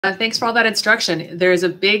Thanks for all that instruction. There's a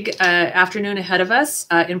big afternoon ahead of us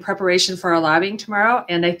in preparation for our lobbying tomorrow,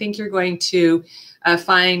 and I think you're going to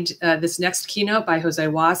find this next keynote by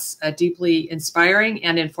José Woss deeply inspiring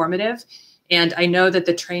and informative. And I know that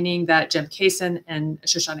the training that Jim Kaysen and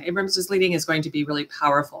Shoshana Abrams is leading is going to be really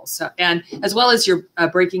powerful. So, and as well as you're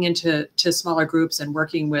breaking into smaller groups and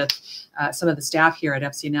working with some of the staff here at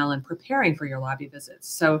FCNL and preparing for your lobby visits.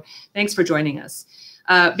 So thanks for joining us.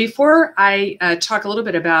 Before I talk a little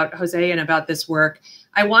bit about Jose and about this work,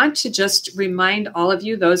 I want to just remind all of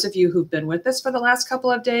you, those of you who've been with us for the last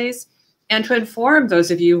couple of days, and to inform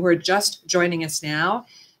those of you who are just joining us now,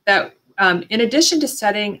 that in addition to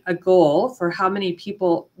setting a goal for how many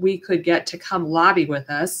people we could get to come lobby with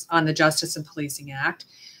us on the Justice and Policing Act,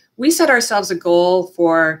 we set ourselves a goal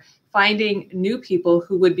for finding new people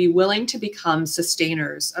who would be willing to become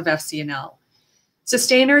sustainers of FCNL.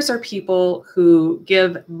 Sustainers are people who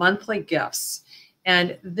give monthly gifts,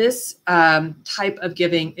 and this type of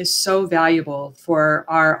giving is so valuable for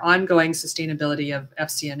our ongoing sustainability of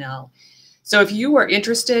FCNL. So if you are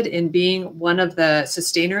interested in being one of the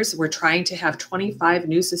sustainers, we're trying to have 25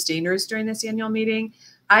 new sustainers during this annual meeting.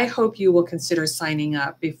 I hope you will consider signing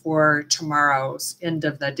up before tomorrow's end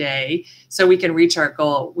of the day so we can reach our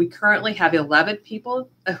goal. We currently have 11 people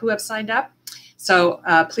who have signed up. So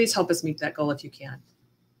please help us meet that goal if you can.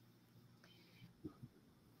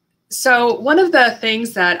 So one of the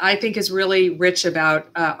things that I think is really rich about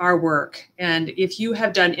our work, and if you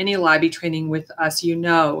have done any lobby training with us, you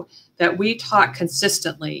know that we talk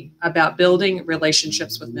consistently about building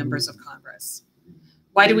relationships with members of Congress.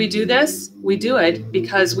 Why do we do this? We do it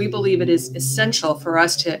because we believe it is essential for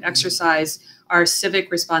us to exercise our civic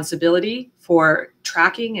responsibility for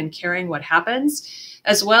tracking and caring what happens,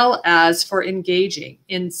 as well as for engaging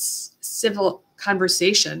in civil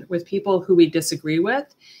conversation with people who we disagree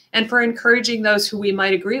with, and for encouraging those who we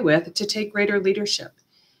might agree with to take greater leadership.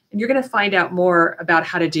 And you're going to find out more about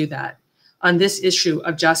how to do that on this issue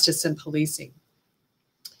of justice and policing.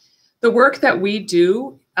 The work that we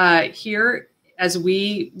do here, as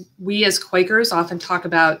we as Quakers often talk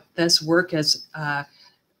about this work as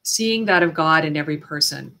seeing that of God in every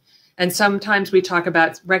person. And sometimes we talk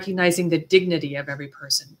about recognizing the dignity of every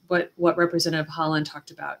person, what Representative Holland talked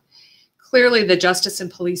about. Clearly, the Justice and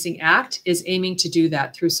Policing Act is aiming to do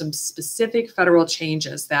that through some specific federal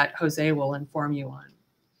changes that Jose will inform you on.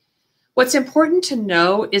 What's important to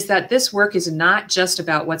know is that this work is not just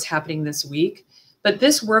about what's happening this week, but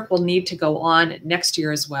this work will need to go on next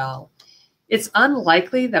year as well. It's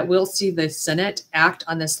unlikely that we'll see the Senate act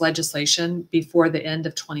on this legislation before the end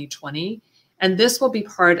of 2020, and this will be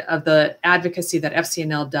part of the advocacy that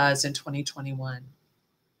FCNL does in 2021.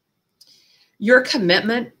 Your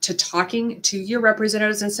commitment to talking to your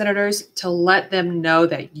representatives and senators to let them know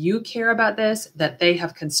that you care about this, that they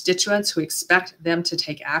have constituents who expect them to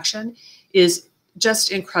take action, is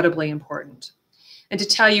just incredibly important. And to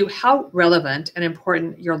tell you how relevant and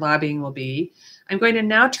important your lobbying will be, I'm going to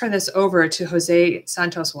now turn this over to José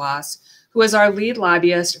Santos Woss, who is our lead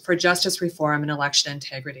lobbyist for justice reform and election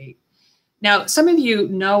integrity. Now, some of you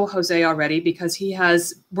know Jose already because he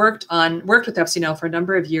has worked with FCNL for a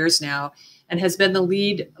number of years now, and has been the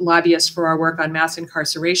lead lobbyist for our work on mass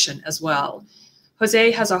incarceration as well.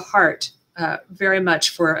 Jose has a heart very much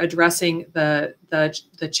for addressing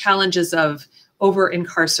the challenges of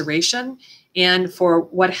over-incarceration and for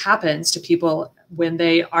what happens to people when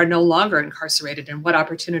they are no longer incarcerated and what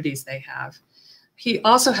opportunities they have. He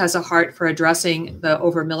also has a heart for addressing the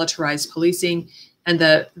over-militarized policing and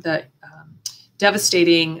the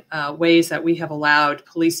devastating ways that we have allowed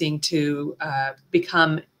policing to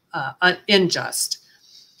become unjust.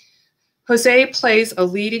 Jose plays a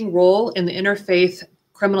leading role in the interfaith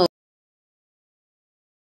criminal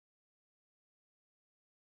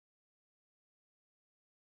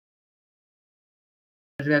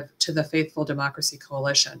to the Faithful Democracy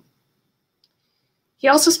Coalition. He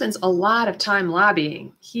also spends a lot of time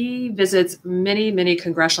lobbying. He visits many, many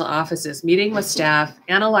congressional offices, meeting with staff,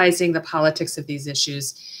 analyzing the politics of these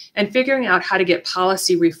issues, and figuring out how to get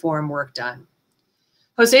policy reform work done.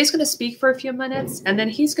 Jose is going to speak for a few minutes, and then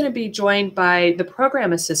he's going to be joined by the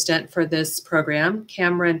program assistant for this program,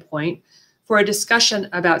 Kameryn, for a discussion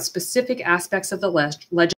about specific aspects of the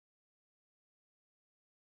legislation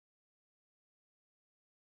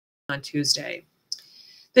on Tuesday.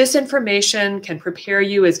 This information can prepare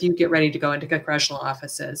you as you get ready to go into congressional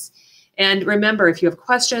offices. And remember, if you have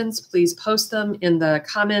questions, please post them in the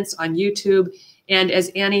comments on YouTube. And as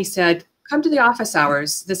Annie said, come to the office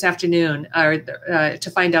hours this afternoon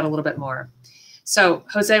to find out a little bit more. So,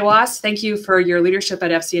 Jose Woss, thank you for your leadership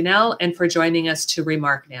at FCNL and for joining us to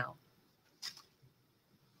remark now.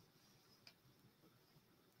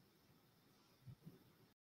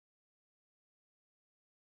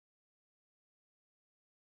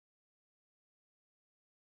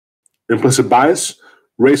 Implicit bias,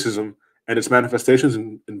 racism, and its manifestations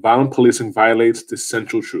in violent policing violates this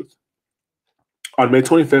central truth. On May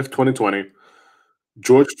 25th, 2020,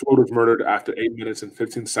 George Floyd was murdered after 8 minutes and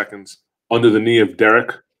 15 seconds under the knee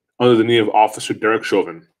of Officer Derek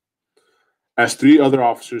Chauvin, as 3 other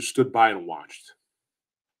officers stood by and watched.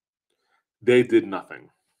 They did nothing.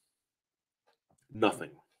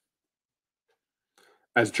 Nothing.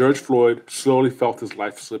 As George Floyd slowly felt his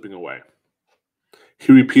life slipping away,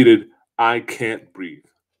 he repeated, "I can't breathe,"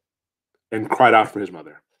 and cried out for his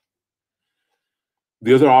mother.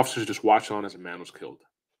 The other officers just watched on as a man was killed.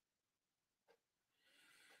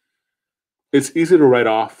 It's easy to write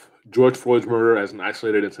off George Floyd's murder as an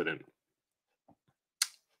isolated incident.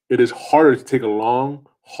 It is harder to take a long,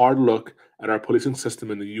 hard look at our policing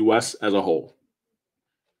system in the US as a whole.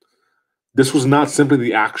 This was not simply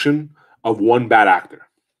the action of one bad actor.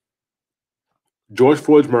 George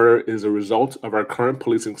Floyd's murder is a result of our current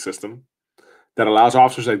policing system that allows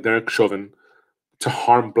officers like Derek Chauvin to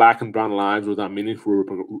harm Black and brown lives without meaningful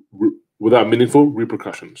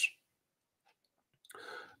repercussions.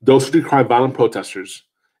 Those who decry violent protesters,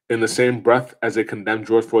 in the same breath as they condemn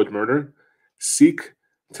George Floyd's murder, seek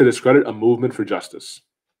to discredit a movement for justice.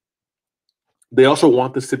 They also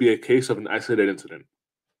want this to be a case of an isolated incident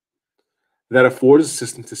that affords the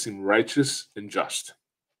system to seem righteous and just.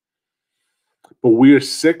 But we are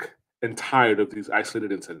sick and tired of these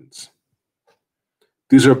isolated incidents.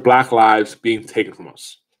 These are Black lives being taken from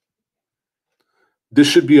us. This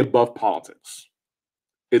should be above politics.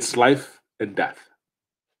 It's life and death.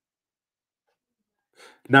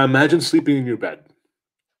 Now imagine sleeping in your bed.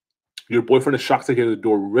 Your boyfriend is shocked to hear the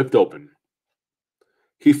door ripped open.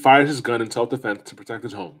 He fires his gun in self-defense to protect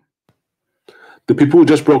his home. The people who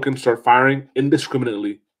just broke in start firing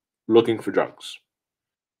indiscriminately, looking for drugs.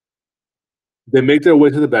 They make their way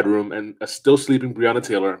to the bedroom, and a still sleeping Breonna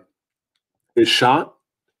Taylor is shot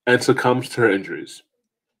and succumbs to her injuries.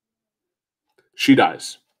 She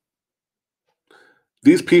dies.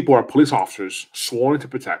 These people are police officers sworn to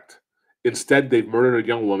protect. Instead, they've murdered a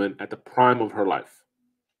young woman at the prime of her life.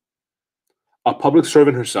 A public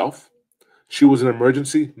servant herself, she was an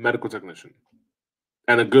emergency medical technician,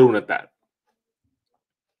 and a good one at that.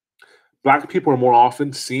 Black people are more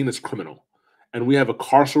often seen as criminal, and we have a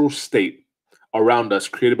carceral state around us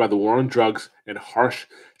created by the war on drugs and harsh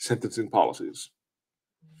sentencing policies.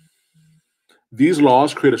 These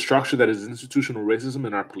laws create a structure that is institutional racism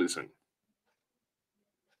in our policing.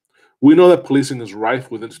 We know that policing is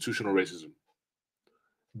rife with institutional racism.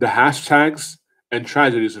 The hashtags and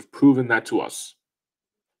tragedies have proven that to us.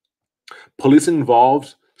 Policing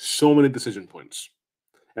involves so many decision points,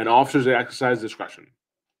 and officers exercise discretion.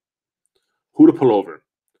 Who to pull over,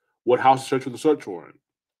 what house to search with a search warrant,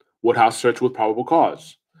 what house to search with probable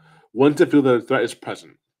cause, when to feel that a threat is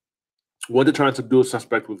present, when to try and subdue a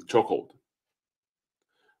suspect with a chokehold,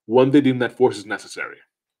 when they deem that force is necessary,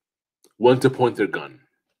 when to point their gun.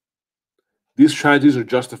 These tragedies are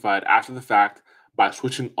justified after the fact by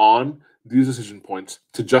switching on these decision points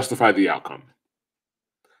to justify the outcome.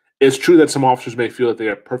 It's true that some officers may feel that they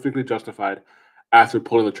are perfectly justified after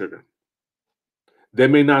pulling the trigger. They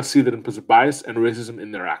may not see the implicit bias and racism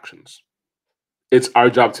in their actions. It's our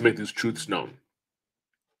job to make these truths known.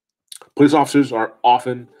 Police officers are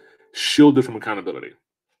often shielded from accountability.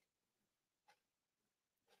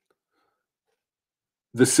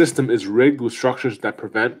 The system is rigged with structures that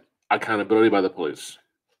prevent accountability by the police.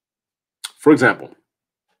 For example,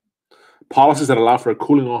 policies that allow for a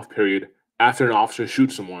cooling off period after an officer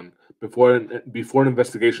shoots someone before an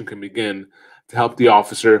investigation can begin to help the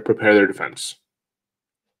officer prepare their defense.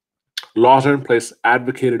 Laws are in place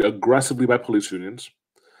advocated aggressively by police unions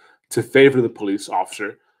to favor the police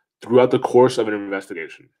officer throughout the course of an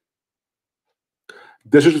investigation.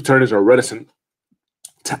 District attorneys are reticent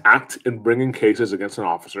to act in bringing cases against an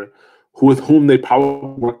officer with whom they probably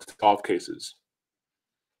work to solve cases.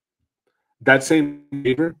 That same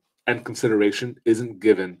favor and consideration isn't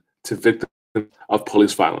given to victims of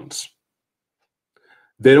police violence.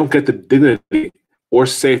 They don't get the dignity or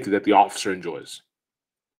safety that the officer enjoys.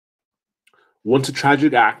 Once a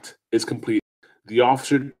tragic act is complete, the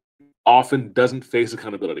officer often doesn't face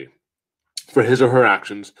accountability for his or her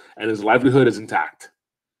actions, and his livelihood is intact.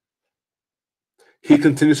 He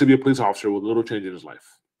continues to be a police officer with little change in his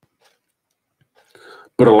life.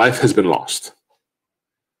 But a life has been lost.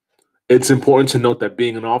 It's important to note that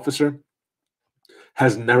being an officer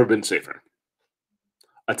has never been safer.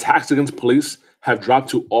 Attacks against police have dropped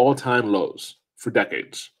to all-time lows for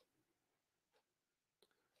decades.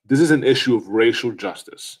 This is an issue of racial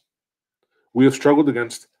justice. We have struggled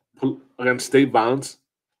against state violence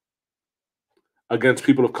against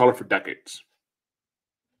people of color for decades.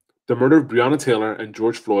 The murder of Breonna Taylor and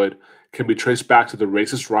George Floyd can be traced back to the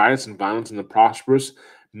racist riots and violence in the prosperous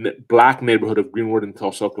Black neighborhood of Greenwood in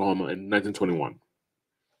Tulsa, Oklahoma in 1921.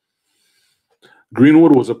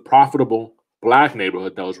 Greenwood was a profitable Black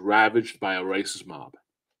neighborhood that was ravaged by a racist mob.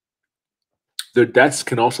 Their deaths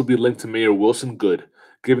can also be linked to Mayor Wilson Goode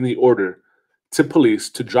giving the order to police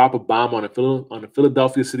to drop a bomb on a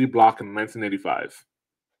Philadelphia city block in 1985.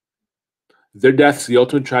 Their deaths, the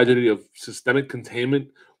ultimate tragedy of systemic containment,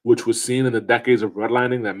 which was seen in the decades of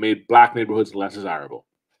redlining that made Black neighborhoods less desirable.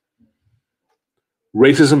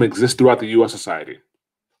 Racism exists throughout the U.S. society.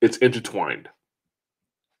 It's intertwined.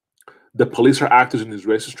 The police are actors in these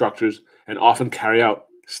racist structures and often carry out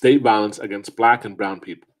state violence against Black and brown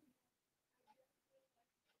people.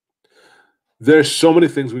 There's so many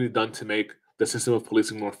things we need done to make the system of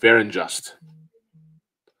policing more fair and just.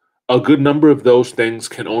 A good number of those things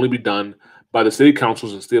can only be done by the city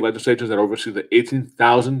councils and state legislatures that oversee the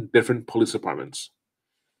 18,000 different police departments.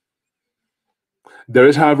 There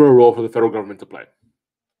is, however, a role for the federal government to play.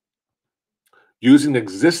 Using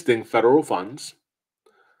existing federal funds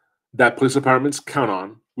that police departments count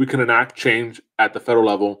on, we can enact change at the federal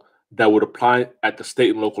level that would apply at the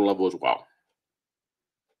state and local level as well.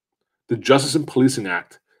 The Justice in Policing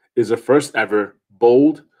Act is the first ever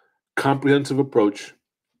bold, comprehensive approach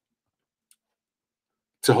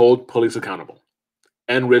to hold police accountable,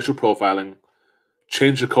 end racial profiling,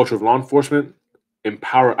 change the culture of law enforcement,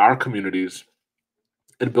 empower our communities,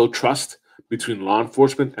 and build trust between law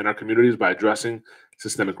enforcement and our communities by addressing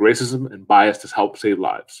systemic racism and bias to help save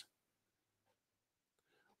lives.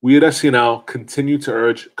 We at SCNL continue to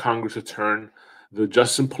urge Congress to turn the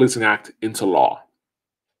Justice in Policing Act into law.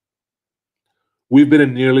 We've been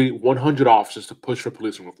in nearly 100 offices to push for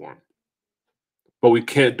policing reform, but we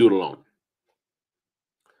can't do it alone.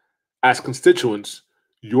 As constituents,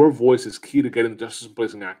 your voice is key to getting the Justice in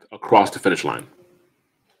Policing Act across the finish line.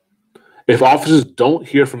 If officers don't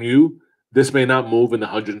hear from you, this may not move in the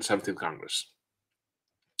 117th Congress.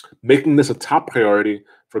 Making this a top priority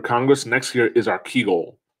for Congress next year is our key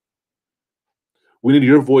goal. We need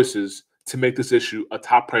your voices to make this issue a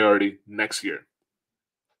top priority next year.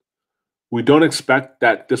 We don't expect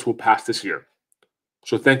that this will pass this year,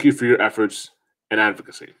 so thank you for your efforts and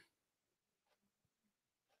advocacy.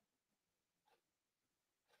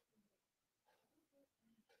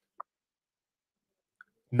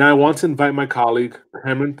 Now I want to invite my colleague,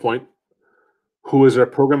 Kameryn Point, who is our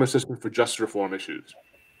program assistant for justice reform issues,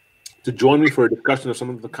 to join me for a discussion of some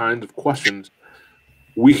of the kinds of questions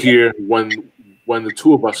we hear when the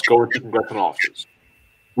two of us go into congressional offices.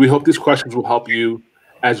 We hope these questions will help you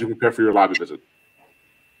as you prepare for your lobby visit.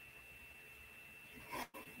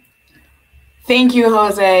 Thank you,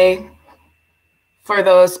 Jose, for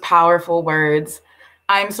those powerful words.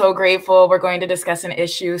 I'm so grateful we're going to discuss an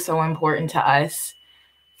issue so important to us.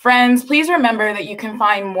 Friends, please remember that you can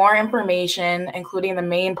find more information, including the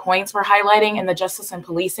main points we're highlighting in the Justice and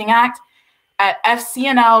Policing Act, at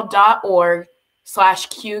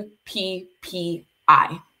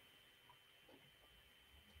fcnl.org/QPPI.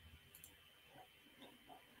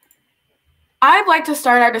 I'd like to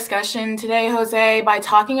start our discussion today, Jose, by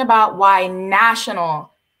talking about why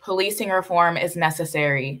national policing reform is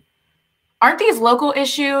necessary. Aren't these local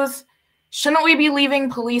issues? Shouldn't we be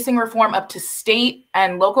leaving policing reform up to state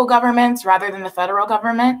and local governments rather than the federal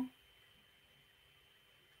government?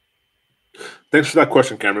 Thanks for that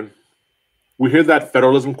question, Kameryn. We hear that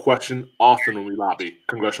federalism question often when we lobby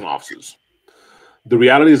congressional offices. The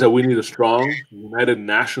reality is that we need a strong, united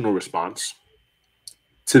national response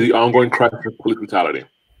to the ongoing crisis of police brutality.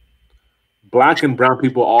 Black and brown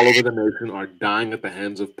people all over the nation are dying at the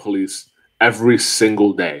hands of police every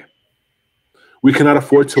single day. We cannot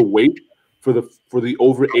afford to wait for the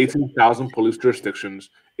over 18,000 police jurisdictions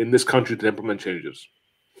in this country to implement changes.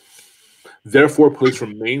 Therefore, police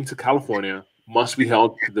from Maine to California must be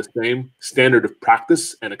held to the same standard of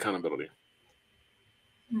practice and accountability.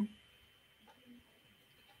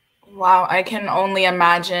 Wow, I can only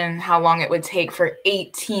imagine how long it would take for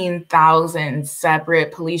 18,000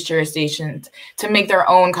 separate police jurisdictions to make their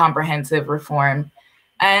own comprehensive reform.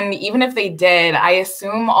 And even if they did, I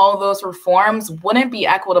assume all those reforms wouldn't be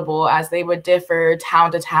equitable as they would differ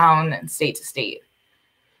town to town and state to state.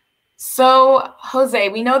 So, Jose,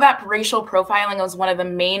 we know that racial profiling is one of the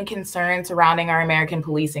main concerns surrounding our American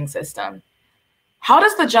policing system. How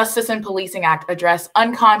does the Justice and Policing Act address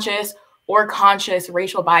unconscious or conscious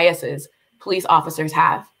racial biases police officers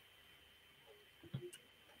have?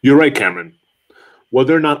 You're right, Kameryn.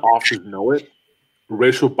 Whether or not officers know it,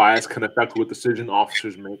 racial bias can affect what decision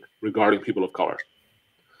officers make regarding people of color.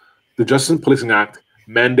 The Justice and Policing Act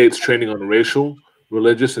mandates training on racial,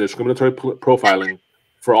 religious, and discriminatory profiling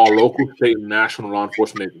for all local, state, and national law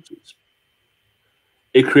enforcement agencies.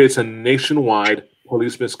 It creates a nationwide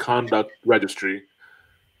police misconduct registry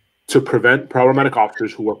to prevent problematic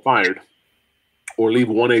officers who are fired or leave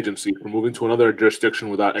one agency from moving to another jurisdiction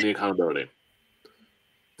without any accountability.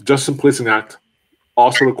 The Justice and Policing Act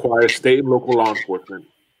also requires state and local law enforcement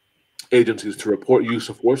agencies to report use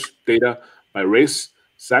of force data by race,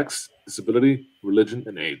 sex, disability, religion,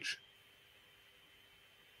 and age.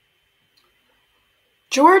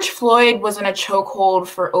 George Floyd was in a chokehold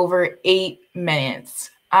for over 8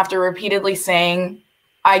 minutes after repeatedly saying,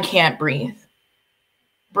 "I can't breathe."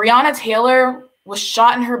 Breonna Taylor was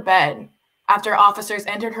shot in her bed after officers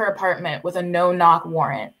entered her apartment with a no-knock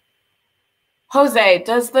warrant. Jose,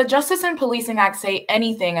 does the Justice and Policing Act say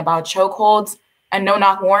anything about chokeholds and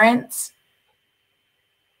no-knock warrants?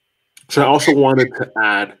 So I also wanted to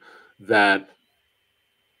add that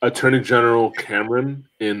Attorney General Kameryn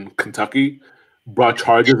in Kentucky brought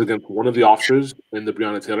charges against one of the officers in the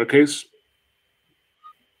Breonna Taylor case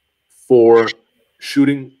for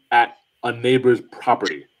shooting at a neighbor's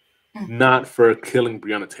property, not for killing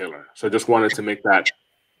Breonna Taylor. So I just wanted to make that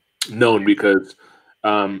known because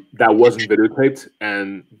that wasn't videotaped,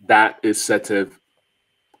 and that is said to have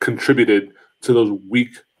contributed to those weak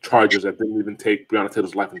charges that didn't even take Breonna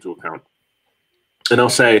Taylor's life into account. And I'll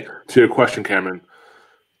say to your question, Kameryn,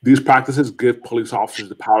 these practices give police officers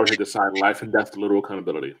the power to decide life and death with little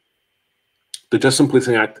accountability. The Justice and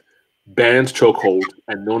Policing Act bans chokeholds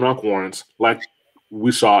and no-knock warrants, like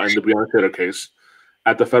we saw in the Breonna Taylor case,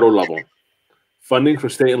 at the federal level. Funding for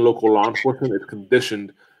state and local law enforcement is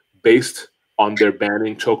conditioned based on their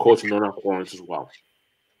banning chokeholds and no-knock warrants as well.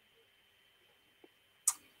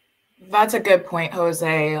 That's a good point,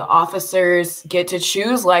 Jose. Officers get to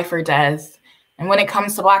choose life or death. And when it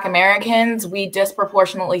comes to Black Americans, we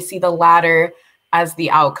disproportionately see the latter as the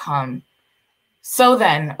outcome. So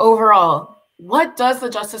then, overall, what does the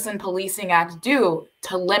Justice and Policing Act do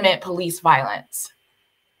to limit police violence?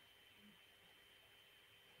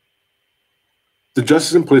 The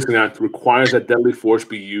Justice and Policing Act requires that deadly force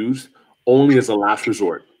be used only as a last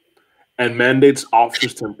resort and mandates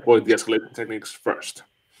officers to employ de-escalation techniques first.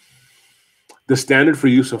 The standard for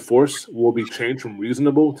use of force will be changed from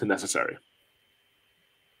reasonable to necessary.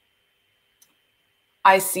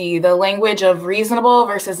 I see. The language of reasonable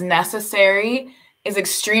versus necessary is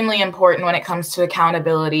extremely important when it comes to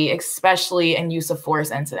accountability, especially in use of force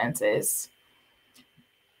incidences.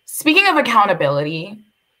 Speaking of accountability,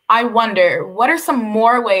 I wonder, what are some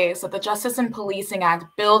more ways that the Justice and Policing Act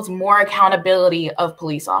builds more accountability of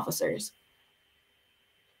police officers?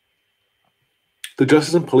 The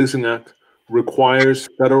Justice and Policing Act requires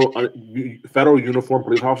federal uniformed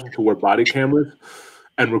police officers to wear body cameras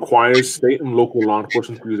and requires state and local law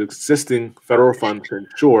enforcement to use existing federal funds to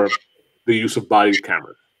ensure the use of body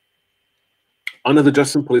cameras. Under the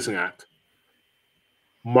Justice and Policing Act,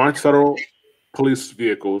 marked federal police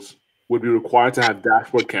vehicles would be required to have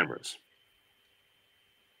dashboard cameras.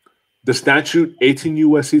 The statute 18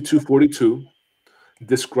 U.S.C. 242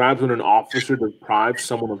 describes when an officer deprives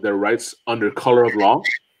someone of their rights under color of law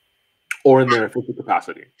or in their official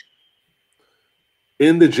capacity.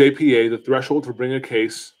 In the JPA, the threshold to bring a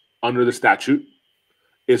case under the statute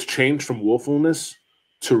is changed from willfulness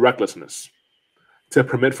to recklessness to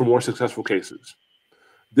permit for more successful cases.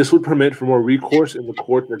 This would permit for more recourse in the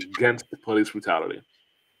court against police brutality.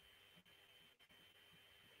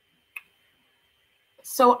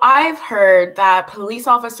 So I've heard that police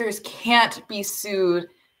officers can't be sued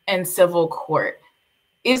in civil court.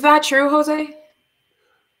 Is that true, Jose?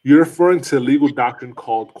 You're referring to a legal doctrine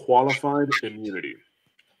called qualified immunity.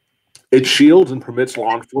 It shields and permits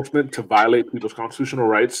law enforcement to violate people's constitutional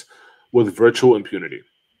rights with virtual impunity.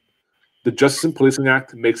 The Justice and Policing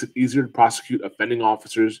Act makes it easier to prosecute offending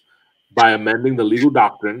officers by amending the legal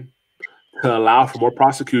doctrine to allow for more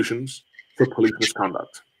prosecutions for police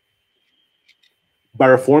misconduct. By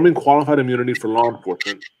reforming qualified immunity for law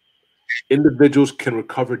enforcement, individuals can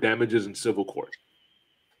recover damages in civil court.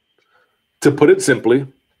 To put it simply,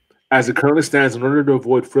 as it currently stands, in order to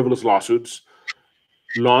avoid frivolous lawsuits,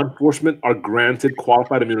 law enforcement are granted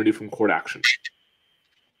qualified immunity from court action.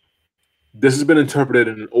 This has been interpreted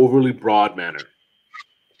in an overly broad manner.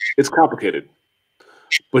 It's complicated,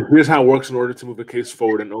 but here's how it works in order to move a case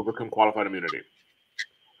forward and overcome qualified immunity.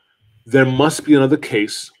 There must be another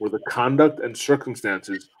case where the conduct and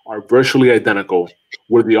circumstances are virtually identical,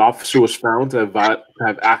 where the officer was found to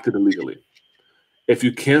have acted illegally. If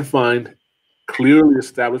you can't find clearly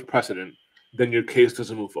established precedent, then your case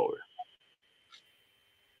doesn't move forward.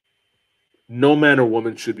 No man or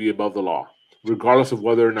woman should be above the law, regardless of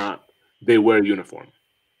whether or not they wear a uniform.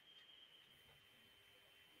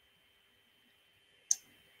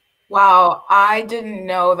 Wow, I didn't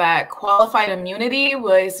know that qualified immunity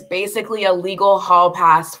was basically a legal hall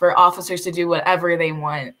pass for officers to do whatever they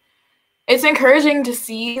want. It's encouraging to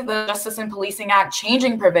see the Justice and Policing Act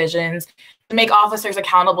changing provisions to make officers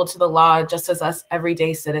accountable to the law, just as us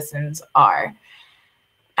everyday citizens are.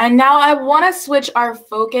 And now I want to switch our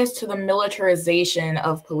focus to the militarization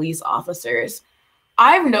of police officers.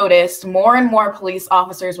 I've noticed more and more police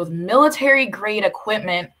officers with military-grade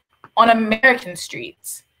equipment on American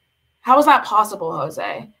streets. How is that possible,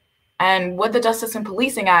 Jose? And would the Justice and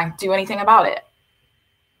Policing Act do anything about it?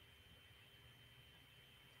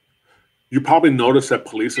 You probably noticed that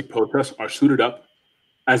police at protests are suited up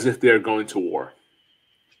as if they are going to war.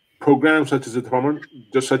 Programs such as the Department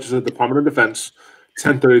of Defense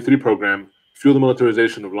 1033 program fuel the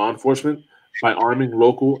militarization of law enforcement by arming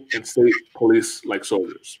local and state police like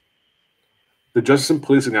soldiers. The Justice and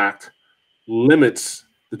Policing Act limits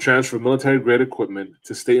the transfer of military-grade equipment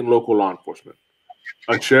to state and local law enforcement.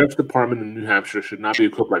 A sheriff's department in New Hampshire should not be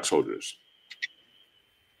equipped like soldiers.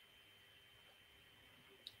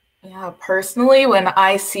 Yeah, personally, when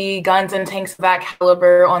I see guns and tanks of that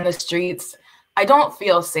caliber on the streets, I don't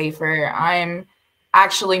feel safer. I'm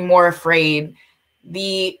actually more afraid.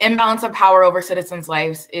 The imbalance of power over citizens'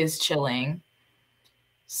 lives is chilling.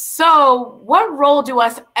 So, what role do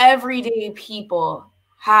us everyday people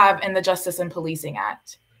have in the Justice and Policing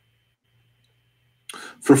Act?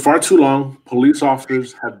 For far too long, police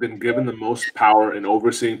officers have been given the most power in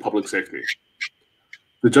overseeing public safety.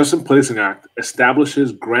 The Justice and Policing Act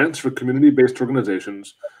establishes grants for community-based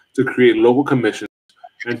organizations to create local commissions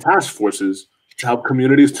and task forces to help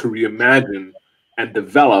communities to reimagine and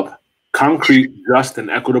develop concrete, just,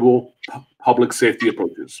 and equitable public safety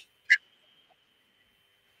approaches.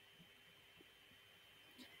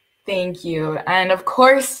 Thank you. And of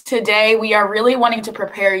course, today we are really wanting to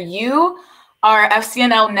prepare you, our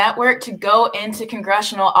FCNL network, to go into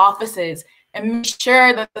congressional offices and make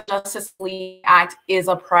sure that the Justice Policing Act is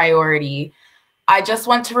a priority. I just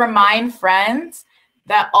want to remind friends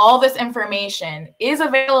that all this information is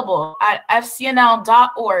available at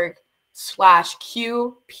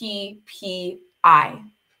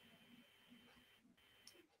fcnl.org/QPPI.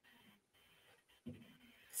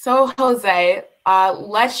 So Jose,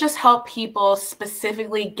 let's just help people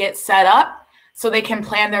specifically get set up so they can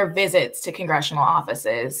plan their visits to congressional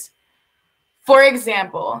offices. For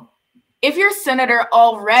example, if your senator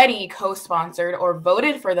already co-sponsored or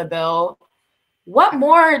voted for the bill, what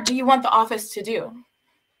more do you want the office to do?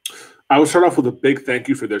 I would start off with a big thank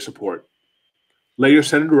you for their support. Let your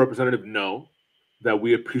senator or representative know that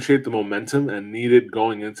we appreciate the momentum and needed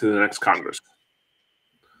going into the next Congress.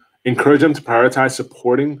 Encourage them to prioritize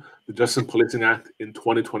supporting the Justice and Policing Act in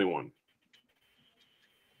 2021.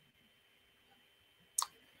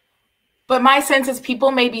 But my sense is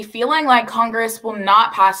people may be feeling like Congress will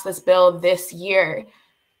not pass this bill this year.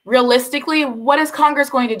 Realistically, what is Congress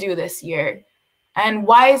going to do this year? And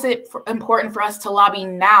why is it important for us to lobby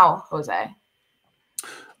now, Jose?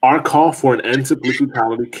 Our call for an end to police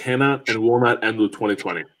brutality cannot and will not end with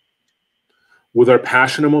 2020. With our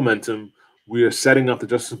passion and momentum, we are setting up the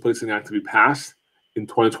Justice and Policing Act to be passed in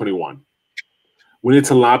 2021. We need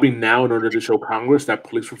to lobby now in order to show Congress that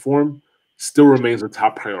police reform still remains a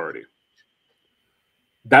top priority.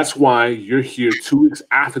 That's why you're here 2 weeks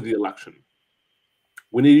after the election.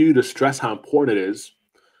 We need you to stress how important it is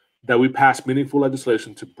that we pass meaningful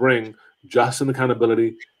legislation to bring justice and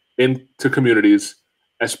accountability into communities,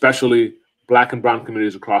 especially Black and brown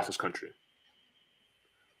communities across this country.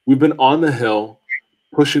 We've been on the Hill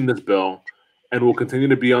pushing this bill and will continue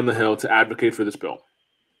to be on the Hill to advocate for this bill.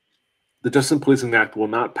 The Justice and Policing Act will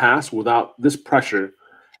not pass without this pressure,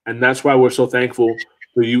 and that's why we're so thankful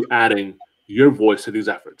for you adding your voice to these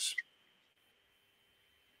efforts.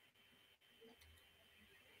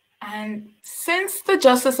 And since the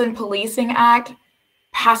Justice and Policing Act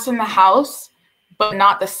passed in the House, but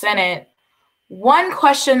not the Senate, one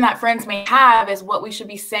question that friends may have is what we should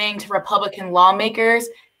be saying to Republican lawmakers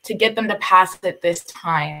to get them to pass it this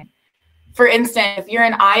time. For instance, if you're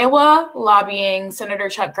in Iowa lobbying Senator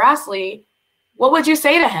Chuck Grassley, what would you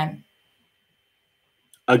say to him?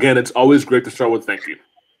 Again, it's always great to start with thank you.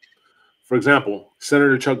 For example,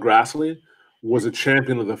 Senator Chuck Grassley was a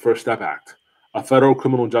champion of the First Step Act, a federal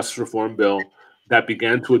criminal justice reform bill that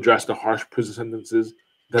began to address the harsh prison sentences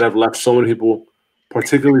that have left so many people,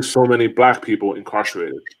 particularly so many Black people,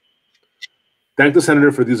 incarcerated. Thank the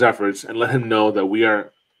senator for these efforts and let him know that we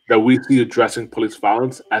see addressing police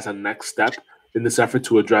violence as a next step in this effort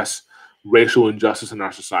to address racial injustice in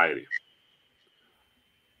our society.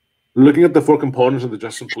 Looking at the four components of the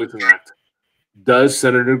Justice and Policing Act, does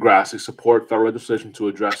Senator Grassi support federal legislation to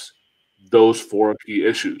address those four key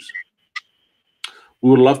issues? We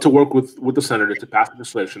would love to work with the senator to pass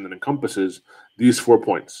legislation that encompasses these 4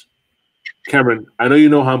 points. Kameryn, I know you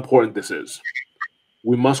know how important this is.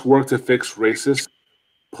 We must work to fix racist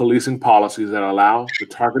policing policies that allow the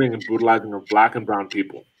targeting and brutalizing of Black and brown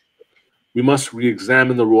people. We must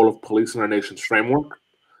re-examine the role of police in our nation's framework.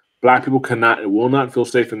 Black people cannot and will not feel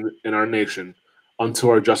safe in our nation until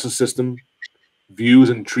our justice system views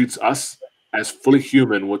and treats us as fully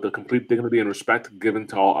human with the complete dignity and respect given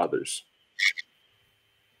to all others.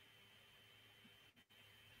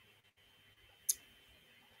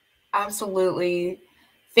 Absolutely.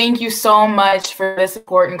 Thank you so much for this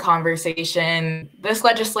important conversation. This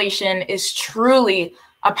legislation is truly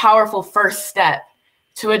a powerful first step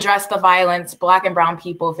to address the violence Black and brown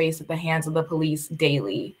people face at the hands of the police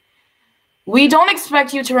daily. We don't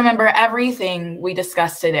expect you to remember everything we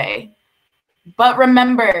discussed today, but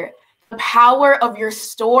remember, the power of your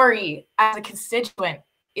story as a constituent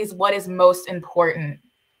is what is most important.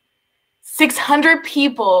 600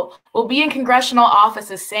 people will be in congressional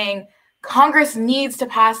offices saying Congress needs to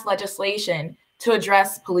pass legislation to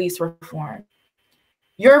address police reform.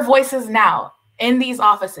 Your voices now in these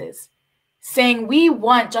offices saying we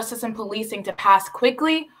want justice and policing to pass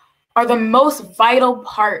quickly are the most vital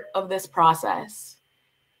part of this process.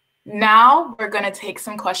 Now we're going to take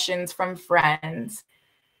some questions from friends.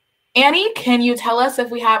 Annie, can you tell us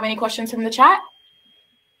if we have any questions from the chat?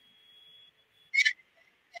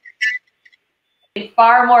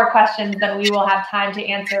 Far more questions than we will have time to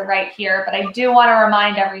answer right here, but I do want to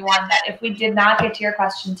remind everyone that if we did not get to your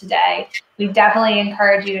question today, we definitely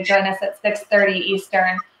encourage you to join us at 6:30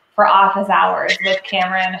 Eastern for office hours with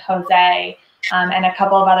Kameryn, Jose, and a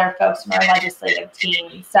couple of other folks from our legislative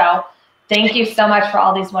team. So thank you so much for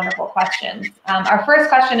all these wonderful questions. Our first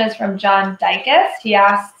question is from John Dykes. He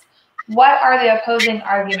asks, what are the opposing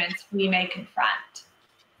arguments we may confront?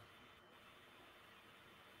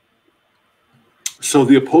 So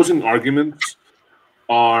the opposing arguments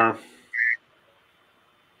are,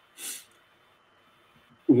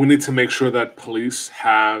 we need to make sure that police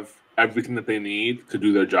have everything that they need to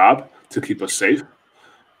do their job to keep us safe.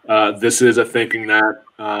 This is a thinking that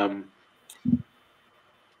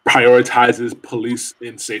prioritizes police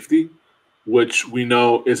in safety, which we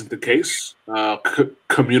know isn't the case.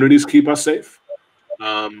 Communities keep us safe.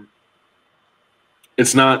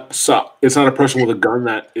 It's not a person with a gun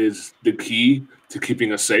that is the key to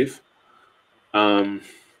keeping us safe.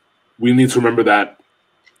 We need to remember that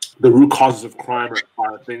the root causes of crime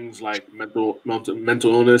are things like mental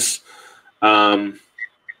illness,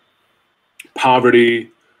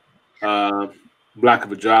 poverty, lack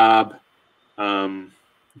of a job,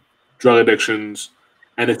 drug addictions.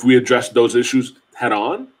 And if we address those issues head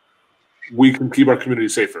on, we can keep our community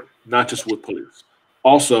safer, not just with police.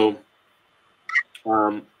 Also,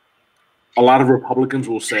 a lot of Republicans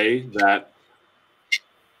will say that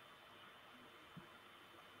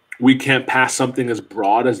we can't pass something as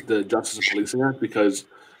broad as the Justice and Policing Act because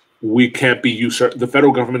we can't be the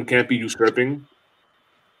federal government can't be usurping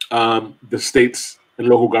the states and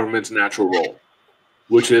local government's natural role,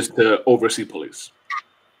 which is to oversee police.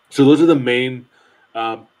 So those are the main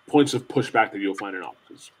points of pushback that you'll find in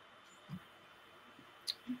offices.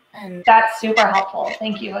 And that's super helpful.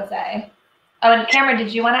 Thank you, Jose. Oh, and Kameryn,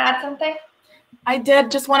 did you want to add something? I did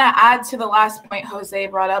just want to add to the last point Jose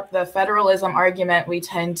brought up, the federalism argument we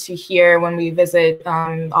tend to hear when we visit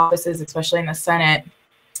offices, especially in the Senate.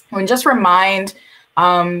 And just remind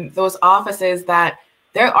those offices that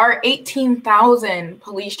there are 18,000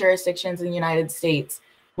 police jurisdictions in the United States.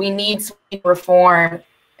 We need reform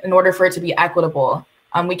in order for it to be equitable.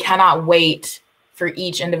 We cannot wait for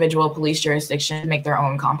each individual police jurisdiction to make their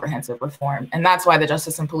own comprehensive reform. And that's why the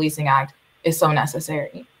Justice and Policing Act is so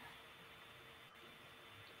necessary.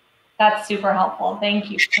 That's super helpful. Thank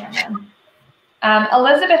you, Kameryn.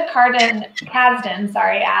 Elizabeth Kasdan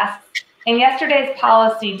asks, in yesterday's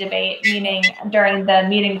policy debate, meaning during the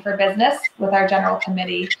meeting for business with our general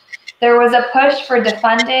committee, there was a push for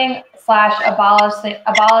defunding /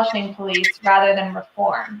 abolishing police rather than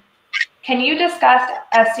reform. Can you discuss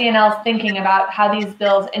FCNL's thinking about how these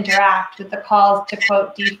bills interact with the calls to,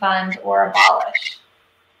 quote, defund or abolish?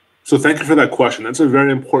 So thank you for that question. That's a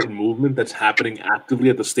very important movement that's happening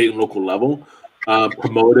actively at the state and local level,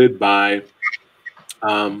 promoted by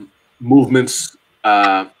movements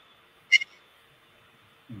that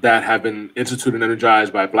have been instituted and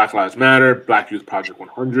energized by Black Lives Matter, Black Youth Project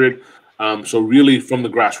 100. So really from the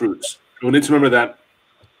grassroots. We need to remember that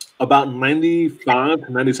about 95 to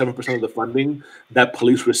 97% of the funding that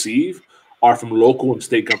police receive are from local and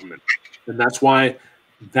state government. And that's why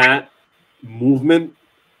that movement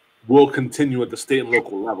will continue at the state and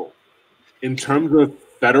local level. In terms of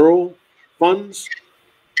federal funds,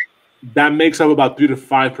 that makes up about 3 to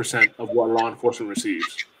 5% of what law enforcement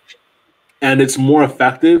receives. And it's more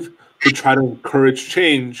effective to try to encourage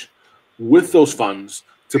change with those funds,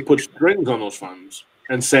 to put strings on those funds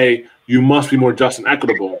and say, you must be more just and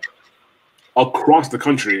equitable across the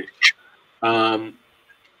country. And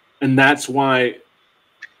that's why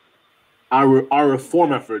our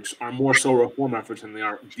reform efforts are more so reform efforts than they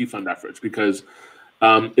are defund efforts, because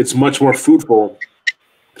it's much more fruitful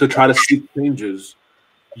to try to seek changes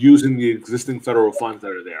using the existing federal funds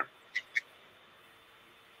that are there.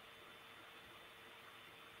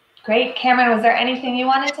 Great. Kameryn, was there anything you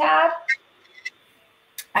wanted to add?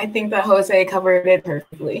 I think that Jose covered it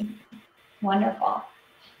perfectly. Wonderful.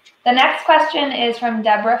 The next question is from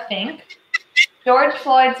Deborah Fink. George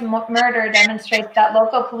Floyd's murder demonstrates that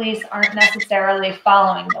local police aren't necessarily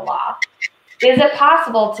following the law. Is it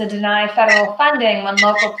possible to deny federal funding when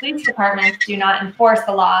local police departments do not enforce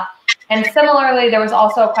the law? And similarly, there was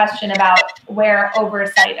also a question about where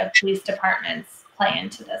oversight of police departments play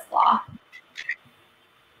into this law.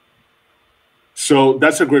 So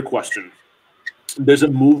that's a great question. There's a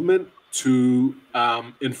movement to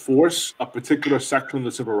enforce a particular section of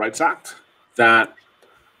the Civil Rights Act that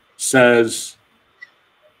says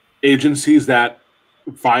agencies that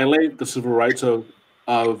violate the civil rights of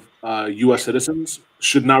U.S. citizens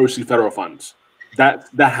should not receive federal funds. That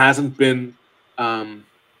hasn't been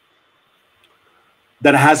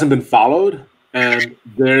followed, and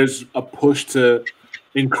there's a push to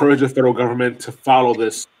encourage the federal government to follow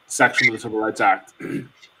this section of the Civil Rights Act.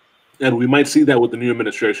 And we might see that with the new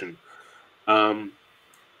administration. In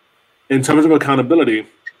terms of accountability,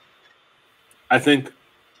 I think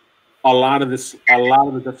a lot of the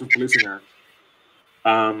Justice Policing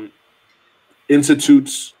Act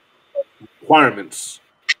institutes requirements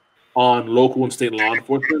on local and state law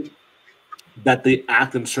enforcement that they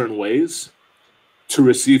act in certain ways to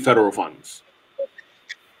receive federal funds.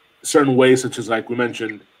 Certain ways, such as, like we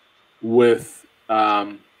mentioned, with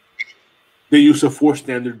the use of force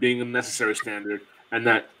standard being a necessary standard, and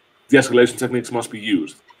that de-escalation techniques must be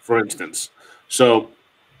used, for instance. So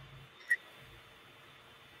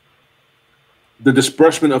the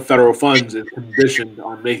disbursement of federal funds is conditioned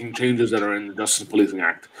on making changes that are in the Justice Policing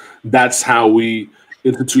Act. That's how we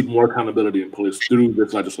institute more accountability in police, through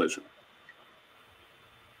this legislation.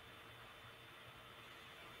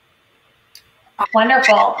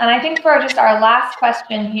 Wonderful. And I think for just our last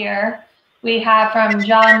question here, we have from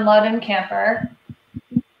John Lodencamper.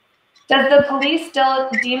 Does the police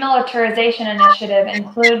demilitarization initiative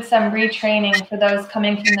include some retraining for those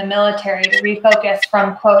coming from the military to refocus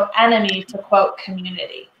from, quote, enemy to, quote,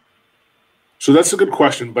 community? So that's a good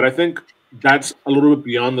question, but I think that's a little bit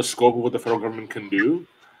beyond the scope of what the federal government can do.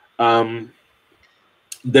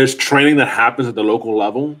 There's training that happens at the local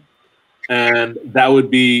level, and that would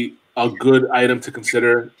be a good item to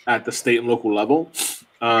consider at the state and local level.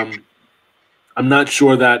 I'm not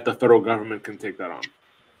sure that the federal government can take that on.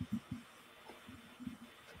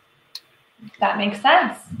 That makes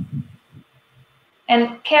sense.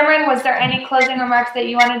 And Kameryn, was there any closing remarks that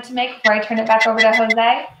you wanted to make before I turn it back over to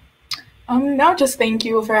Jose? No, just thank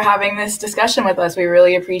you for having this discussion with us. We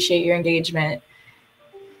really appreciate your engagement.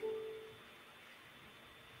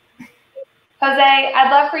 Jose, I'd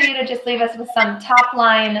love for you to just leave us with some top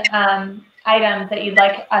line items that you'd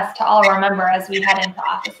like us to all remember as we head into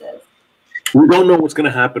offices. We don't know what's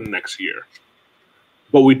going to happen next year,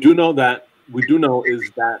 but we do know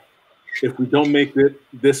is that if we don't make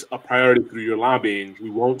this a priority through your lobbying, we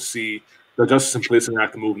won't see the Justice and Policing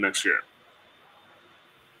Act move next year.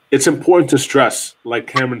 It's important to stress, like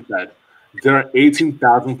Kameryn said, there are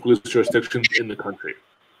 18,000 police jurisdictions in the country.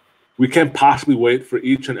 We can't possibly wait for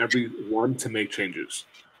each and every one to make changes.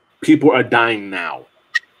 People are dying now.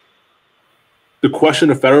 The question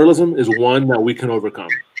of federalism is one that we can overcome.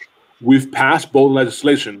 We've passed bold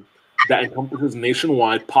legislation that encompasses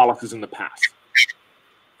nationwide policies in the past.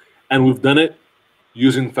 And we've done it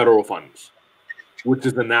using federal funds, which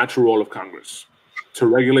is the natural role of Congress, to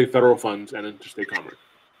regulate federal funds and interstate commerce.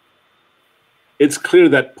 It's clear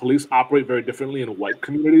that police operate very differently in white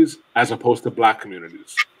communities as opposed to Black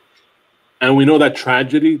communities. And we know that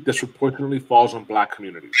tragedy disproportionately falls on Black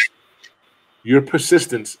communities. Your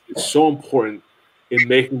persistence is so important in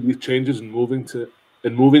making these changes and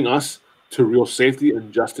moving us to real safety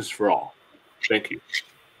and justice for all. Thank you.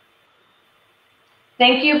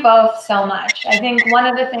 Thank you both so much. I think one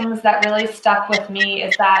of the things that really stuck with me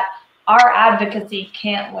is that our advocacy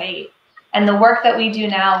can't wait, and the work that we do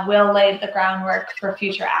now will lay the groundwork for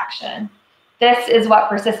future action. This is what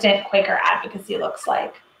persistent Quaker advocacy looks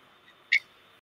like.